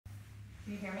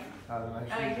Can you hear me? Oh,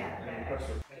 you can. Okay.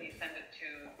 Can you send it to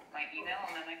my email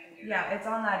and then I can do Yeah, that? it's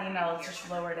on that email. It's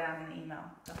just lower down in the email.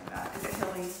 Something like that. Is it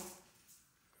hilly?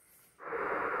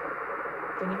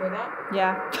 Can you hear that?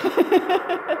 Yeah.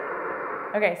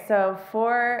 Okay, so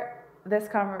for this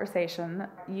conversation,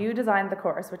 you designed the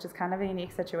course, which is kind of a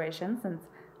unique situation since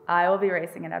I will be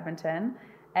racing in Edmonton,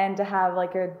 and to have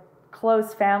like a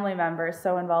close family member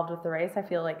so involved with the race, I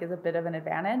feel like is a bit of an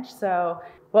advantage. So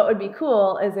what would be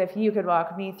cool is if you could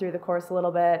walk me through the course a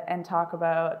little bit and talk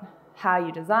about how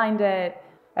you designed it.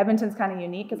 Edmonton's kind of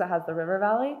unique because it has the river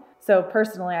valley. So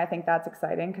personally, I think that's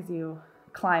exciting because you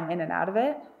climb in and out of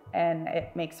it, and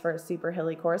it makes for a super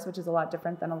hilly course, which is a lot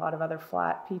different than a lot of other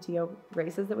flat PTO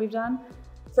races that we've done.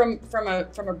 From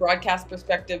a broadcast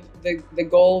perspective, the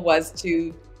goal was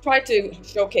to try to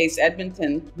showcase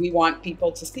Edmonton. We want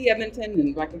people to see Edmonton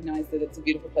and recognize that it's a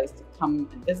beautiful place to come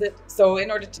and visit. So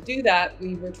in order to do that,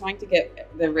 we were trying to get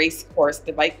the race course,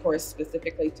 the bike course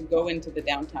specifically, to go into the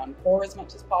downtown core as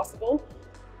much as possible.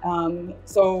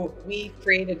 So we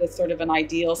created a sort of an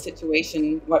ideal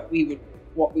situation, what we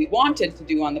wanted to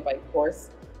do on the bike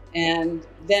course. And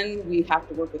then we have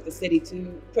to work with the city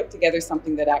to put together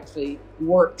something that actually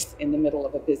works in the middle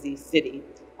of a busy city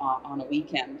on a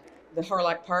weekend. The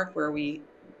Hawrelak Park,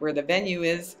 where the venue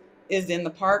is in the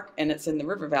park, and it's in the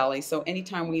river valley. So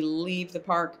anytime we leave the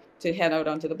park to head out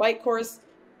onto the bike course,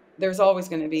 there's always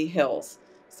going to be hills.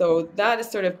 So that is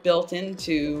sort of built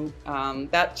into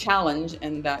that challenge,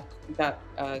 and that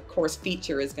course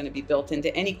feature is going to be built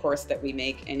into any course that we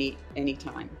make any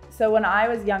time. So when I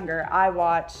was younger, I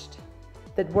watched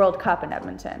the World Cup in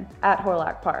Edmonton at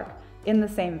Hawrelak Park in the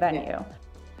same venue. Yeah.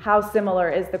 How similar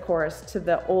is the course to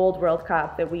the old World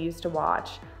Cup that we used to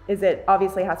watch? Is it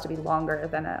obviously has to be longer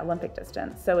than an Olympic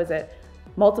distance? So is it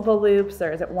multiple loops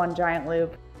or is it one giant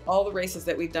loop? All the races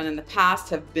that we've done in the past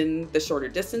have been the shorter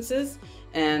distances.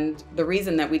 And the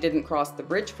reason that we didn't cross the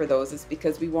bridge for those is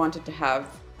because we wanted to have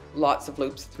lots of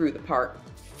loops through the park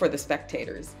for the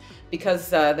spectators. Because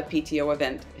the PTO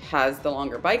event has the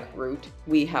longer bike route,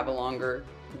 we have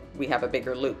a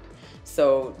bigger loop.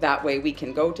 So that way we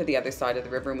can go to the other side of the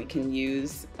river and we can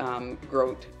use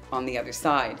Grote on the other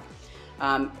side.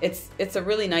 It's a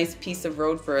really nice piece of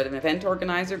road for an event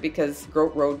organizer because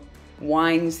Grote Road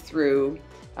winds through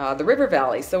the river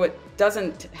valley, so it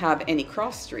doesn't have any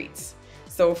cross streets.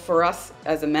 So for us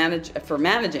as for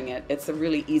managing it, it's a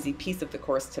really easy piece of the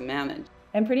course to manage.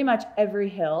 And pretty much every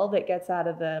hill that gets out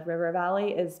of the river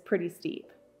valley is pretty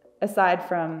steep, aside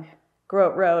from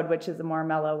Grote Road, which is a more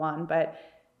mellow one. But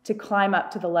to climb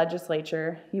up to the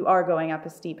legislature, you are going up a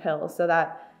steep hill. So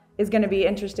that is going to be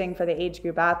interesting for the age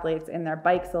group athletes in their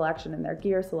bike selection and their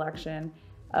gear selection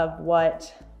of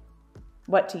what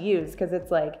to use, because it's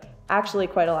like actually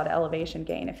quite a lot of elevation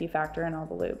gain if you factor in all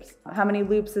the loops. How many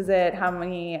loops is it? How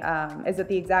many, is it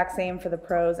the exact same for the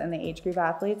pros and the age group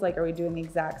athletes? Like, are we doing the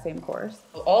exact same course?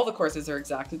 All the courses are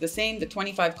exactly the same. The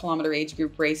 25-kilometer age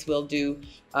group race will do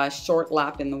a short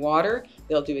lap in the water.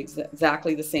 They'll do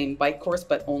exactly the same bike course,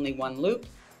 but only one loop.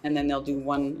 And then they'll do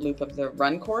one loop of the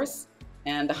run course.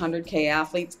 And the 100K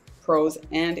athletes, pros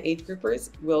and age groupers,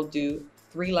 will do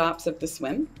 3 laps of the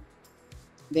swim.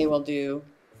 They will do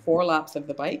 4 laps of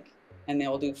the bike, and they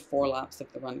will do 4 laps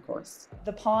of the run course.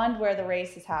 The pond where the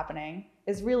race is happening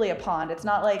is really a pond. It's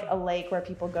not like a lake where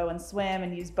people go and swim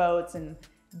and use boats and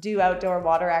do outdoor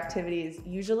water activities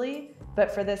usually. But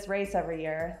for this race every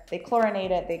year, they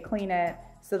chlorinate it, they clean it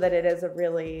so that it is a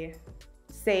really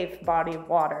safe body of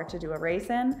water to do a race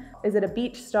in. Is it a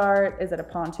beach start? Is it a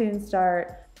pontoon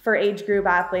start? For age group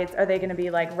athletes, are they going to be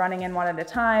like running in one at a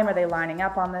time? Are they lining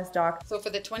up on this dock? So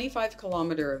for the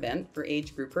 25-kilometer event for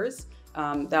age groupers,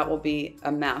 that will be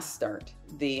a mass start.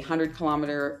 The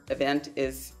 100-kilometer event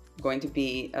is going to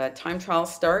be a time trial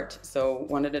start, so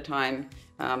one at a time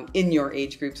in your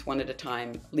age groups, one at a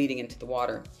time leading into the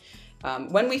water.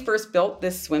 When we first built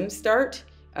this swim start,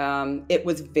 it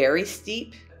was very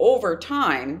steep. Over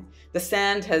time, the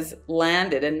sand has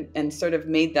landed and sort of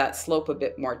made that slope a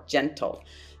bit more gentle.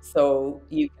 So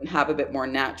you can have a bit more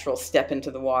natural step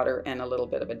into the water and a little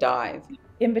bit of a dive.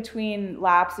 In between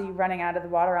laps, are you running out of the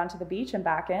water onto the beach and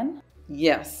back in?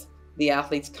 Yes. The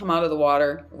athletes come out of the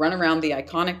water, run around the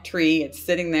iconic tree. It's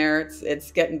sitting there.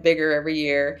 It's getting bigger every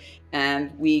year.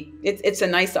 And it's a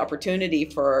nice opportunity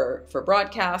for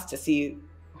broadcast to see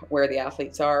where the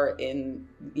athletes are in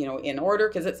order,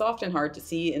 because it's often hard to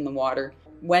see in the water.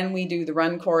 When we do the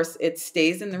run course, it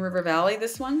stays in the river valley,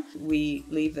 this one. We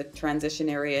leave the transition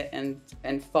area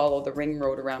and follow the ring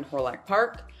road around Hawrelak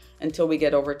Park until we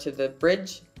get over to the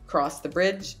bridge cross the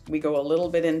bridge. We go a little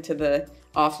bit into the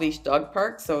off-leash dog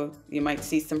park, so you might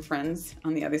see some friends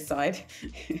on the other side.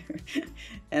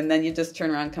 And then you just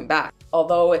turn around and come back.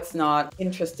 Although it's not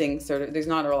interesting, there's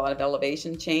not a lot of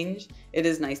elevation change, it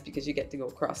is nice because you get to go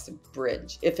across the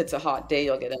bridge. If it's a hot day,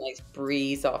 you'll get a nice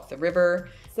breeze off the river.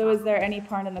 So is there any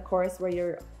part in the course where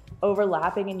you're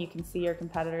overlapping and you can see your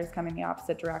competitors coming the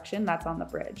opposite direction? That's on the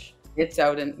bridge. It's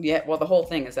out and, yeah, well, the whole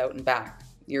thing is out and back.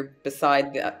 You're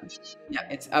beside that. Yeah,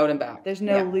 it's out and back. There's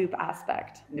no loop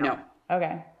aspect. No.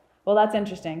 Okay. Well, that's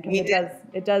interesting because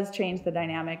it does change the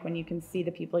dynamic when you can see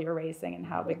the people you're racing and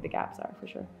how big the gaps are, for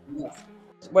sure. Yes.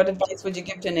 What advice would you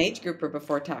give to an age grouper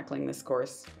before tackling this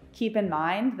course? Keep in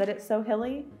mind that it's so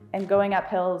hilly, and going up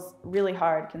hills really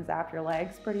hard can zap your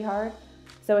legs pretty hard.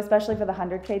 So especially for the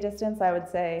 100K distance, I would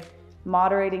say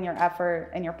moderating your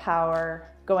effort and your power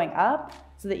going up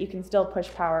so that you can still push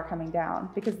power coming down,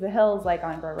 because the hills like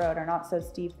on Grow Road are not so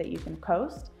steep that you can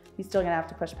coast. You're still gonna have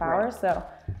to push power. Right. So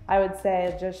I would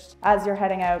say just as you're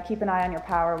heading out, keep an eye on your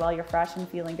power while you're fresh and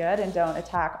feeling good, and don't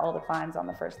attack all the climbs on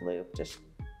the first loop. Just,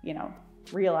 you know,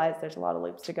 realize there's a lot of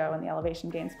loops to go and the elevation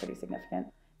gain's pretty significant.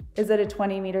 Is it a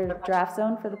 20-meter draft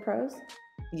zone for the pros?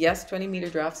 Yes, 20-meter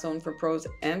draft zone for pros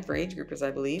and for age groupers,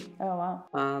 I believe. Oh,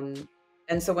 wow.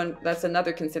 And so that's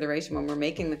another consideration when we're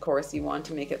making the course. You want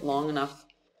to make it long enough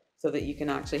so that you can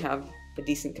actually have a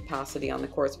decent capacity on the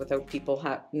course without people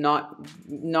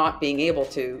not being able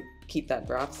to keep that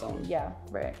draft zone. Yeah,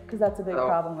 right. Because that's a big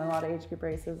problem in a lot of age group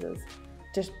races, is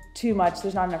just too much.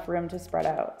 There's not enough room to spread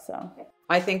out. So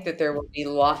I think that there will be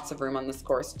lots of room on this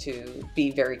course to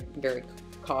be very, very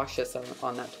cautious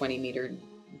on that 20-meter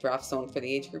draft zone for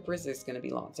the age groupers. There's going to be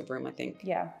lots of room, I think.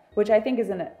 Yeah, which I think is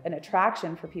an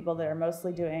attraction for people that are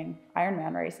mostly doing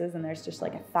Ironman races, and there's just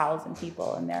like 1,000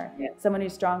 people in there. Yeah. Someone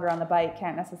who's stronger on the bike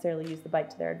can't necessarily use the bike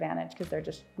to their advantage because they're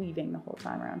just weaving the whole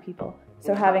time around people.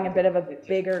 So having a bit of a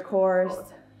bigger course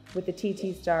with the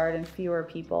TT start and fewer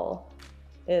people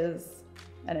is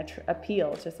an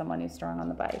appeal to someone who's strong on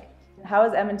the bike. How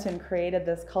has Edmonton created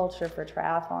this culture for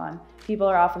triathlon? People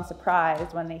are often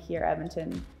surprised when they hear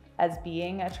Edmonton as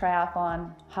being a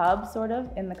triathlon hub, sort of,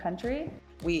 in the country.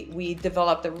 We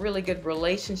developed a really good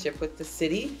relationship with the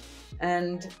city,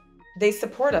 and they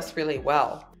support us really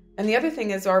well. And the other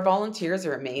thing is our volunteers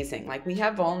are amazing. Like, we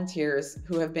have volunteers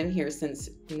who have been here since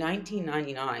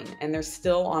 1999, and they're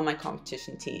still on my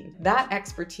competition team. That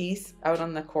expertise out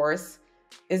on the course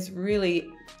is really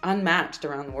unmatched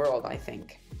around the world, I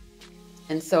think.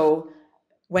 And so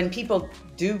when people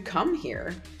do come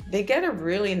here, they get a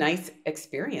really nice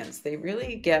experience. They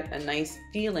really get a nice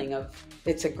feeling of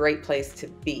it's a great place to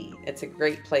be. It's a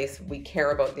great place. We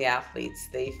care about the athletes.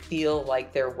 They feel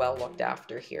like they're well looked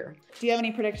after here. Do you have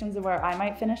any predictions of where I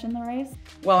might finish in the race?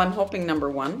 Well, I'm hoping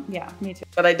 -- Yeah, me too.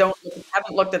 But I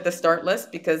haven't looked at the start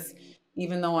list, because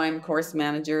even though I'm course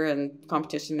manager and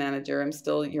competition manager, I'm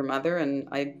still your mother, and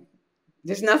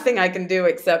there's nothing I can do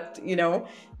except,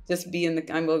 just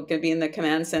I'm going to be in the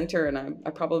command center, and I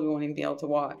probably won't even be able to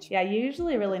watch. Yeah, you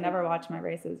usually really never watch my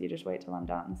races. You just wait till I'm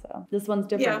done. So this one's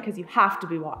different because you have to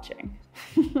be watching.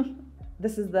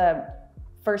 This is the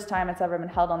first time it's ever been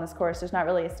held on this course. There's not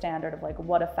really a standard of like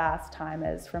what a fast time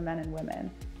is for men and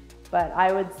women. But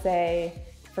I would say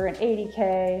for an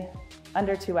 80K,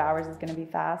 under 2 hours is going to be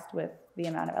fast with the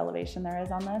amount of elevation there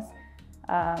is on this.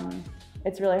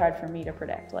 It's really hard for me to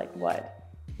predict like what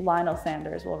Lionel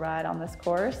Sanders will ride on this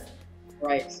course.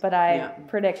 Right. But I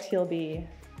predict he'll be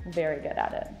very good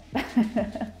at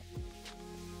it.